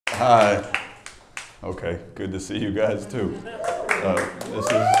Hi. Okay, good to see you guys too.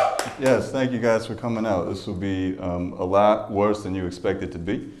 Yes, thank you guys for coming out. This will be a lot worse than you expect it to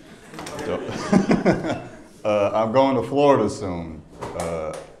be. So, I'm going to Florida soon.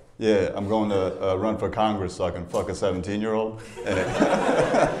 Yeah, I'm going to run for Congress so I can fuck a 17-year-old.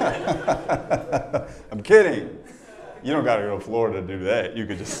 I'm kidding. You don't gotta go to Florida to do that. You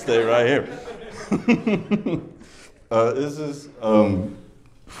could just stay right here. This is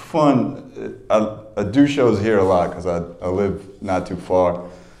fun. I do shows here a lot because I live not too far.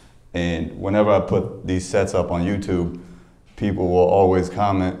 And whenever I put these sets up on YouTube, people will always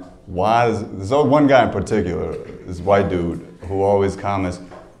comment, there's one guy in particular, this white dude, who always comments,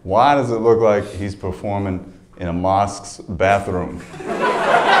 why does it look like he's performing in a mosque's bathroom?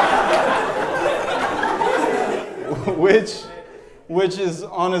 which is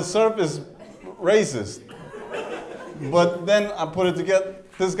on its surface racist. But then I put it together,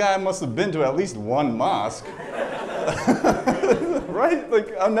 this guy must have been to at least one mosque. Right?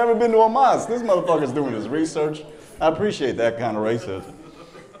 Like, I've never been to a mosque. This motherfucker's doing his research. I appreciate that kind of racism.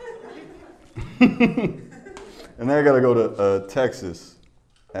 And then I gotta go to Texas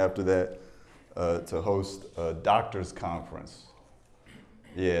after that to host a doctor's conference.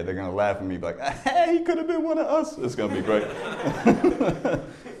 Yeah, they're gonna laugh at me like, hey, he could have been one of us. It's gonna be great.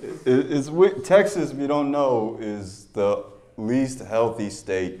 Texas, if you don't know, is the least healthy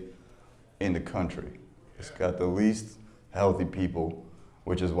state in the country. It's got the least healthy people,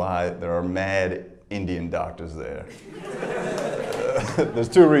 which is why there are mad Indian doctors there. There's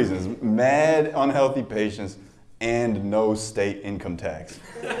two reasons: mad unhealthy patients and no state income tax.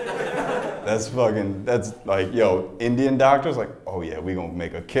 That's like, yo, Indian doctors, like, oh yeah, we gonna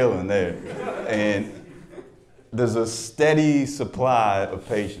make a killing there. And there's a steady supply of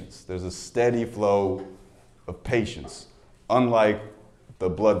patients. There's a steady flow of patients, unlike the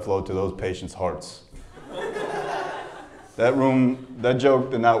blood flow to those patients' hearts. That joke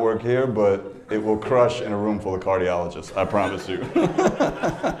did not work here, but it will crush in a room full of cardiologists, I promise you.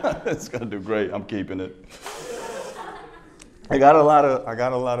 It's gonna do great, I'm keeping it. I got a lot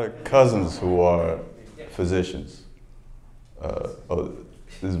of cousins who are physicians.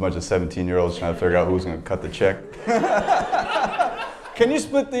 This is a bunch of 17-year-olds trying to figure out who's gonna cut the check. Can you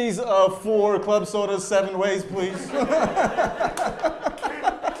split these 4 club sodas 7 ways, please?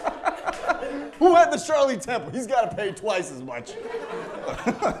 Who had the Shirley Temple? He's got to pay twice as much.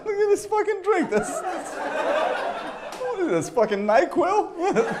 Look at this fucking drink. What is this, fucking NyQuil?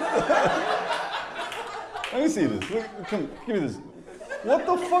 Let me see this. Look, come, give me this. What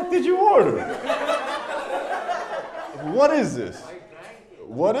the fuck did you order? What is this?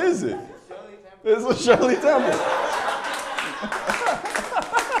 What is it? It's a Shirley Temple.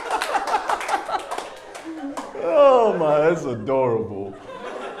 Oh my, that's adorable.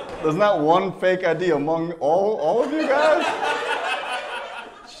 There's not one fake ID among all of you guys?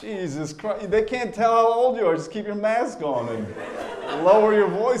 Jesus Christ, they can't tell how old you are. Just keep your mask on and lower your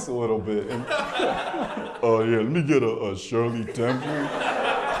voice a little bit. Oh yeah, let me get a Shirley Temple.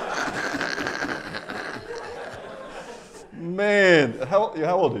 Man, how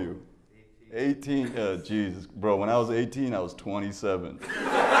old are you? 18? Jesus, bro, when I was 18, I was 27. Do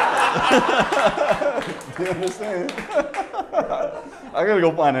you understand? I gotta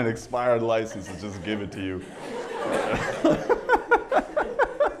go find an expired license and just give it to you.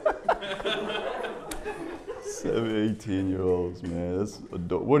 18-year-olds, man. That's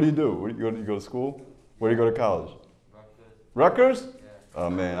what do you do? You go to school? Where do you go to college? Rutgers? Yeah. Oh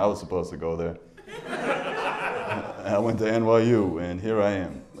man, I was supposed to go there. I went to NYU, and here I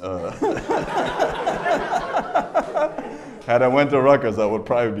am. Had I went to Rutgers, I would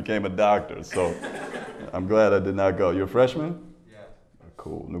probably became a doctor. So I'm glad I did not go. You're a freshman? Yeah.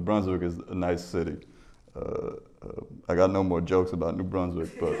 Cool. New Brunswick is a nice city. I got no more jokes about New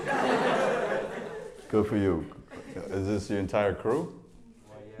Brunswick, but good for you. Is this your entire crew?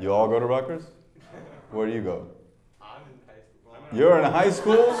 Well, yeah. You all go to Rutgers? Where do you go? I'm in high school. You're in high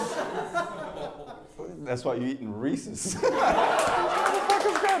school? That's why you're eating Reese's. What the fuck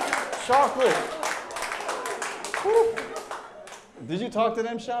is that? Chocolate. Woo. Did you talk to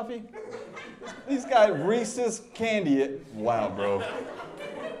them, Shafi? These guys, Reese's candy. Wow, bro.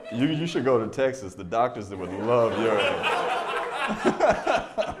 You should go to Texas. The doctors that would love your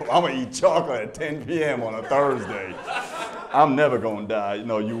I'm gonna eat chocolate at 10 p.m. on a Thursday. I'm never gonna die.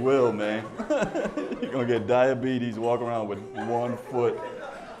 No, you will, man. You're gonna get diabetes, walk around with 1 foot.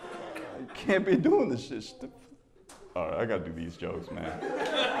 You can't be doing this shit. All right, I gotta do these jokes, man.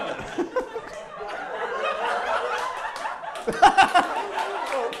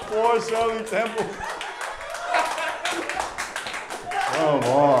 Poor Shirley Temple. Come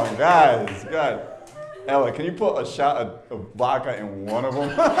on, guys. Ella, can you put a shot of vodka in one of them?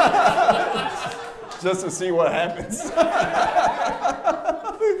 Just to see what happens. 4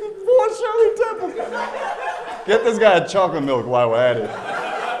 Shirley Temples. Get this guy a chocolate milk while we're at it.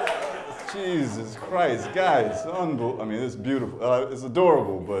 Jesus Christ, guys. Unbelievable. I mean, it's beautiful. It's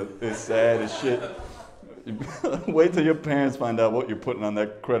adorable, but it's sad as shit. Wait till your parents find out what you're putting on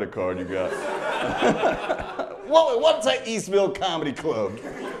that credit card you got. What's that Eastville Comedy Club?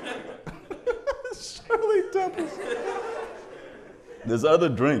 Shirley Temples. There's other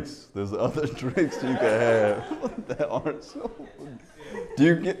drinks. There's other drinks you can have that aren't so.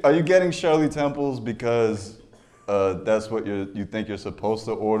 Are you getting Shirley Temples because that's what you think you're supposed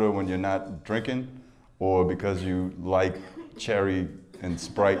to order when you're not drinking, or because you like cherry and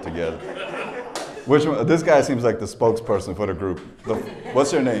Sprite together? Which one? This guy seems like the spokesperson for the group.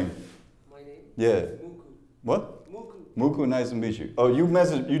 What's your name? My name? Yeah. Muku. What? Muku. Muku, nice to meet you. Oh, you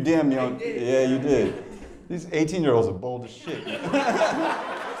DM'd me on. Yeah, you did. These 18-year-olds are bold as shit.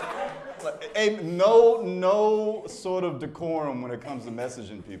 Hey, no sort of decorum when it comes to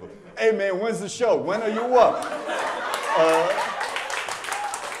messaging people. Hey man, when's the show? When are you up?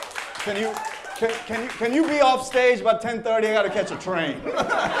 Can you be off stage by 10:30? I gotta catch a train.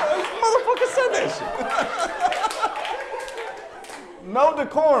 Motherfucker said that shit. No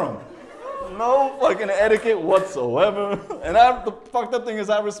decorum. No fucking etiquette whatsoever. And the fucked up thing is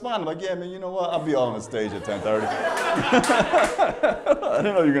I responded like, yeah man, you know what? I'll be on the stage at 10:30. I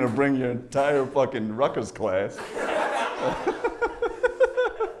didn't know you were gonna bring your entire fucking Rutgers class.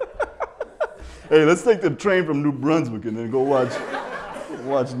 Hey, let's take the train from New Brunswick and then go watch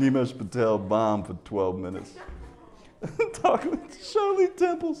Nimesh Patel bomb for 12 minutes. Talking with Shirley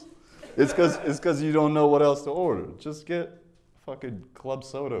Temples. It's because you don't know what else to order. Just get fucking club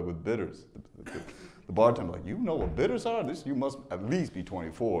soda with bitters. The bartender like, you know what bitters are? You must at least be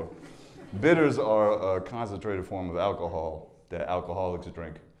 24. Bitters are a concentrated form of alcohol that alcoholics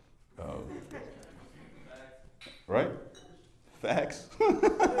drink. Right? Facts.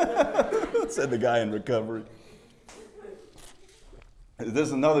 Said the guy in recovery.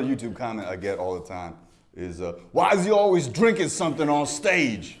 There's another YouTube comment I get all the time is, why is he always drinking something on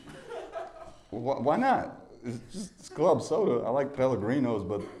stage? Why not? It's club soda. I like Pellegrinos,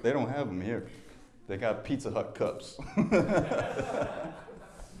 but they don't have them here. They got Pizza Hut cups.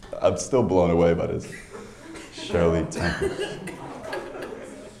 I'm still blown away by this. Shirley Temple.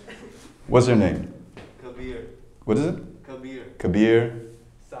 What's your name? Kabir. What is it? Kabir. Kabir.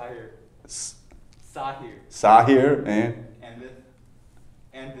 Sahir. Sahir. Sahir and?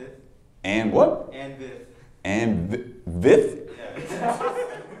 And this. And what? And this. And Vith? Yeah.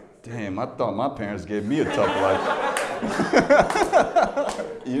 Damn, I thought my parents gave me a tough life.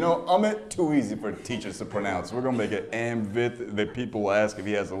 You know, Amit, too easy for teachers to pronounce. We're gonna make it Amvith. The people will ask if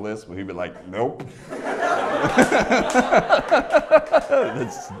he has a list, but he'd be like, nope.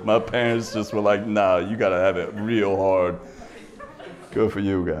 My parents just were like, nah, you gotta have it real hard. Good for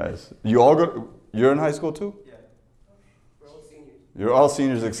you guys. You're in high school too? Yeah. We're all seniors. You're all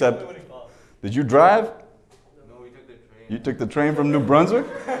seniors except, did you drive? No, we took the train. You took the train from New Brunswick?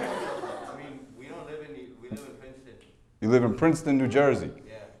 We live in Princeton. You live in Princeton, New Jersey?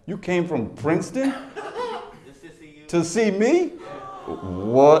 Yeah. You came from Princeton? Just to see you. To see me? Yeah.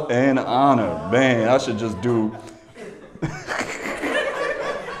 What an honor. Man, I should just do...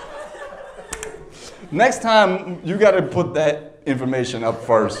 Next time, you gotta put that information up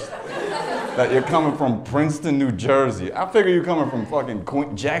first. That you're coming from Princeton, New Jersey. I figure you're coming from fucking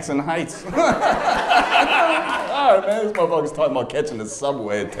Jackson Heights. All right, man, this motherfucker's talking about catching the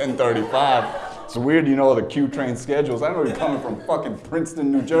subway at 10:35. It's weird you know all the Q train schedules. I know you're coming from fucking Princeton,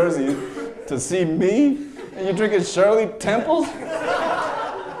 New Jersey to see me, and you're drinking Shirley Temples?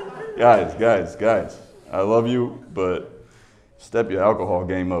 Guys, I love you, but step your alcohol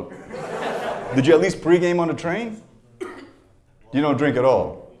game up. Did you at least pregame on the train? You don't drink at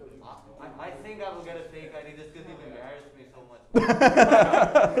all? I think I will get a fake ID just because you've embarrassed me so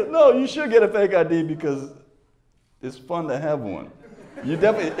much. No, you should get a fake ID because it's fun to have one. You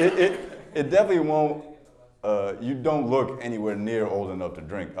definitely, it definitely won't, you don't look anywhere near old enough to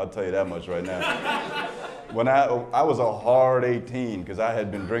drink. I'll tell you that much right now. When I was a hard 18 because I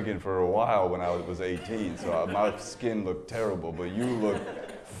had been drinking for a while when I was 18, so my skin looked terrible, but you look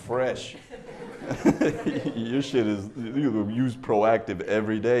fresh. Your shit is, you use Proactive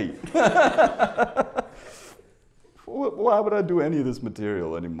every day. Why would I do any of this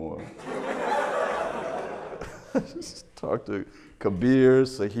material anymore? Just talk to Kabir,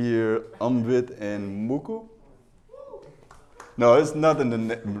 Sahir, Amvit, and Muku. No, it's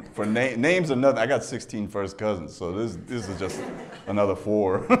nothing for names are nothing. I got 16 first cousins, so this is just another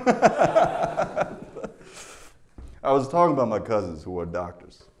 4. I was talking about my cousins who are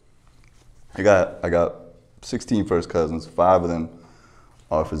doctors. I got 16 first cousins. 5 of them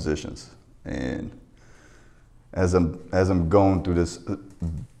are physicians, and as I'm going through this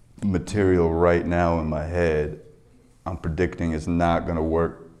material right now in my head, I'm predicting it's not going to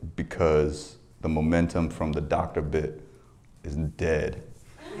work because the momentum from the doctor bit is dead.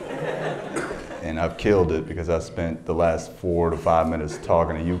 And I've killed it because I spent the last 4 to 5 minutes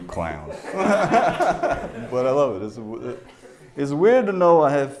talking to you clowns. But I love it. It's weird to know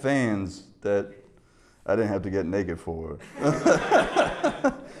I have fans that I didn't have to get naked for.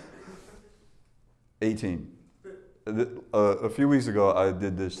 18. A few weeks ago, I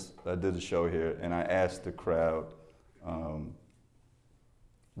did a show here, and I asked the crowd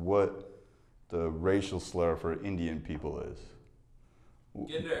what the racial slur for Indian people is.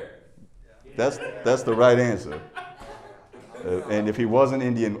 Ginder. That's the right answer. And if he wasn't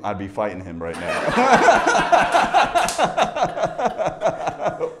Indian, I'd be fighting him right now.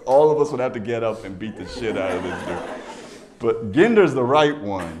 All of us would have to get up and beat the shit out of this dude. But Ginder's the right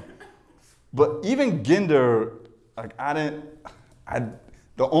one. But even Ginder, like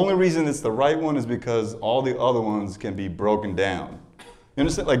the only reason it's the right one is because all the other ones can be broken down. You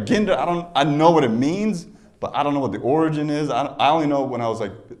understand? Like Ginder, I know what it means, but I don't know what the origin is. I only know when I was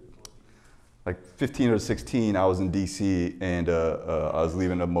like 15 or 16, I was in DC, and I was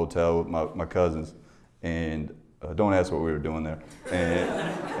leaving a motel with my cousins, and don't ask what we were doing there.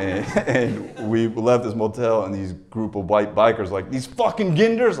 And we left this motel, and these group of white bikers like, these fucking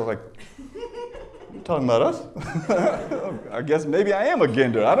Ginders. I was like, you talking about us? I guess maybe I am a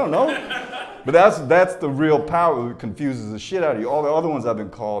Ginder, I don't know. But that's the real power that confuses the shit out of you. All the other ones I've been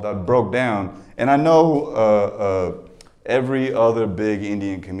called, I broke down. And I know every other big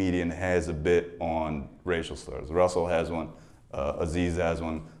Indian comedian has a bit on racial slurs. Russell has one, Aziz has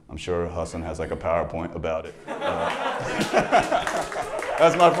one. I'm sure Hassan has like a PowerPoint about it.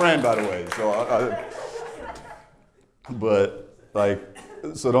 That's my friend, by the way. So, but like,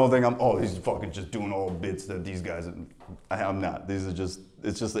 so don't think he's fucking just doing all bits that these guys, I'm not. It's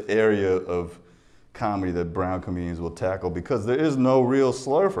just an area of comedy that brown comedians will tackle because there is no real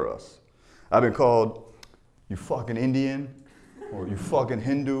slur for us. I've been called, you fucking Indian, or you fucking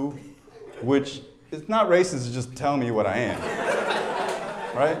Hindu, which it's not racist, it's just telling me what I am,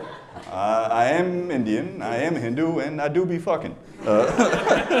 right? I am Indian, I am Hindu, and I do be fucking.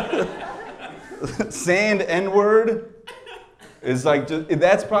 Sand N-word is like,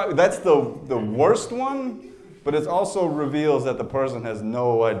 that's the worst one, but it also reveals that the person has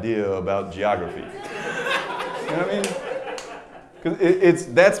no idea about geography. You know what I mean? Because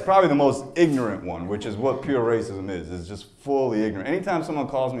that's probably the most ignorant one, which is what pure racism is. It's just fully ignorant. Anytime someone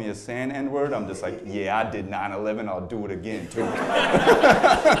calls me a sand N-word, I'm just like, yeah, I did 9/11, I'll do it again, too.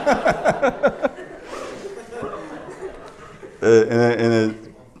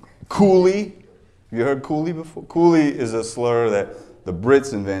 Coolie. You heard coolie before? Coolie is a slur that the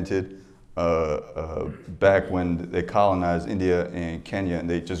Brits invented back when they colonized India and Kenya, and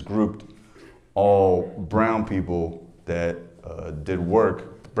they just grouped all brown people that did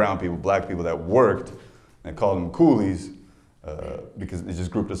work, brown people, black people that worked, and called them coolies because they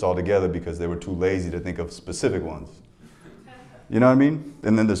just grouped us all together because they were too lazy to think of specific ones. You know what I mean?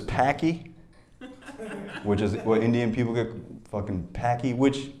 And then there's packy, which is what Indian people get, fucking packy,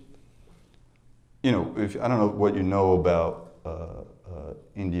 which, you know, I don't know what you know about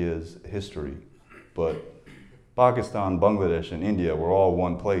India's history, but Pakistan, Bangladesh, and India were all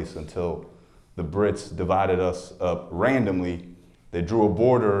one place until the Brits divided us up randomly. They drew a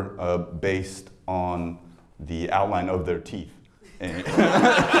border based on the outline of their teeth. And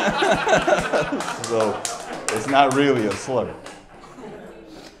so it's not really a slur.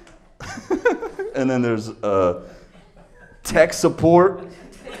 And then there's tech support.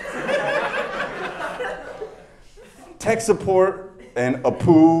 Tech support and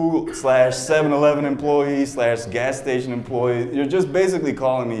Apu / 7-Eleven employee / gas station employee. You're just basically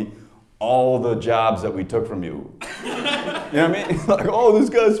calling me all the jobs that we took from you. You know what I mean? Like, oh, this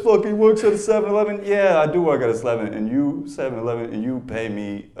guy's fucking works at a 7-Eleven. Yeah, I do work at a 7-Eleven, and you 7-Eleven, and you pay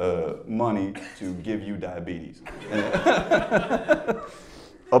me money to give you diabetes.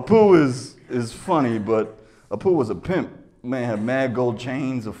 Apu is funny, but Apu was a pimp. Man had mad gold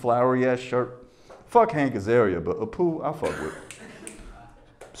chains, a flowery ass shirt. Fuck Hank Azaria, but Apu, I fuck with.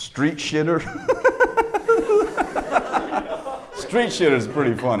 Street shitter. Street shitter is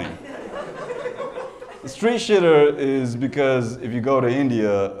pretty funny. Street shitter is because if you go to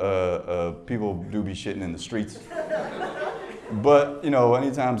India, people do be shitting in the streets. But, you know,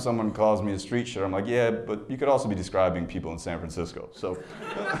 anytime someone calls me a street shirt, I'm like, yeah, but you could also be describing people in San Francisco. So,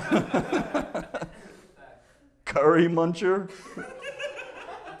 curry muncher?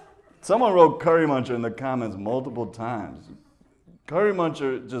 Someone wrote curry muncher in the comments multiple times. Curry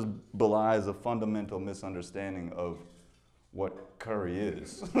muncher just belies a fundamental misunderstanding of what curry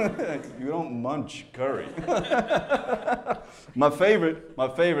is. You don't munch curry. My favorite,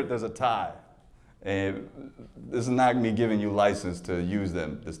 there's a tie. And this is not me giving you license to use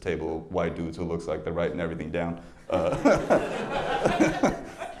them, this table of white dudes who looks like they're writing everything down.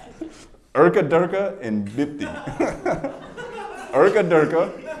 Urka Durka and Bipti. Urka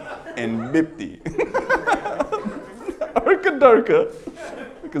Durka and Bipti. Urka Durka,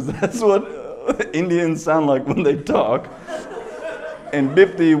 because that's what Indians sound like when they talk. And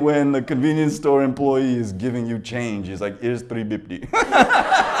Bipti when the convenience store employee is giving you change. He's like, here's 3 Bipti.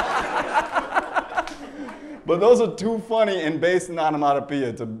 But those are too funny and based in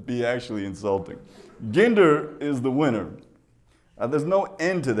onomatopoeia to be actually insulting. Ginder is the winner. There's no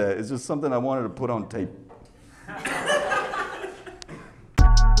end to that. It's just something I wanted to put on tape.